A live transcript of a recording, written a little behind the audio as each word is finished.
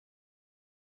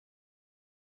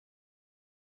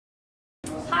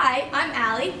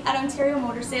at Ontario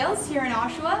Motor Sales here in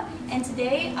Oshawa, and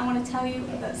today I want to tell you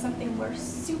about something we're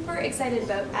super excited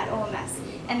about at OMS,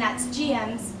 and that's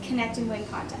GM's Connect and Win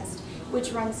contest,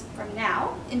 which runs from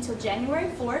now until January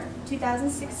 4th,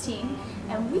 2016,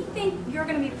 and we think you're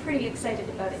going to be pretty excited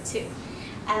about it too,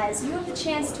 as you have the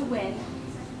chance to win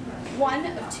one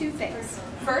of two things.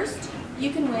 First, you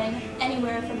can win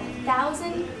anywhere from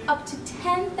 $1,000 up to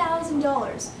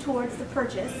 $10,000 towards the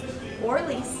purchase or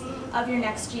lease of your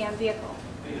next GM vehicle.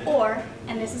 Or,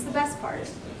 and this is the best part,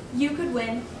 you could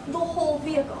win the whole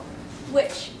vehicle,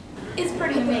 which is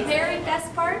pretty amazing. The very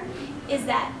best part is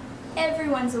that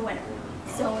everyone's a winner.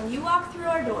 So when you walk through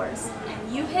our doors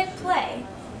and you hit play,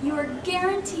 you are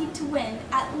guaranteed to win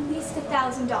at least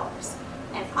 $1,000.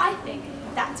 And I think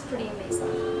that's pretty amazing.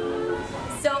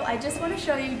 So I just want to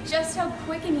show you just how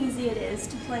quick and easy it is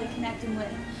to play Connect and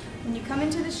Win. When you come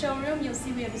into the showroom, you'll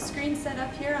see we have a screen set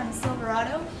up here on the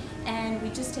Silverado, and we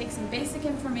just take some basic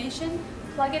information,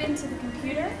 plug it into the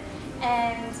computer,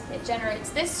 and it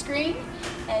generates this screen,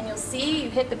 and you'll see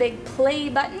you hit the big play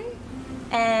button,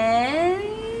 and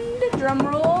drum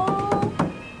roll,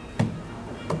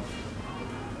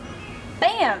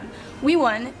 bam! We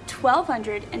won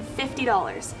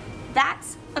 $1,250.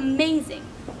 That's amazing.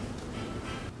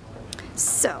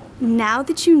 So, now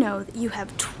that you know that you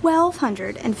have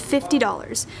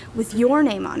 $1,250 with your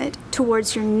name on it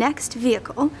towards your next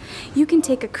vehicle, you can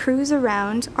take a cruise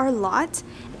around our lot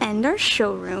and our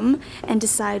showroom and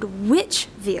decide which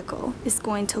vehicle is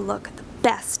going to look the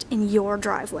best in your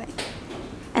driveway.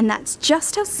 And that's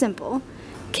just how simple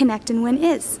Connect and Win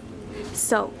is.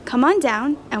 So, come on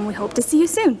down and we hope to see you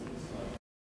soon.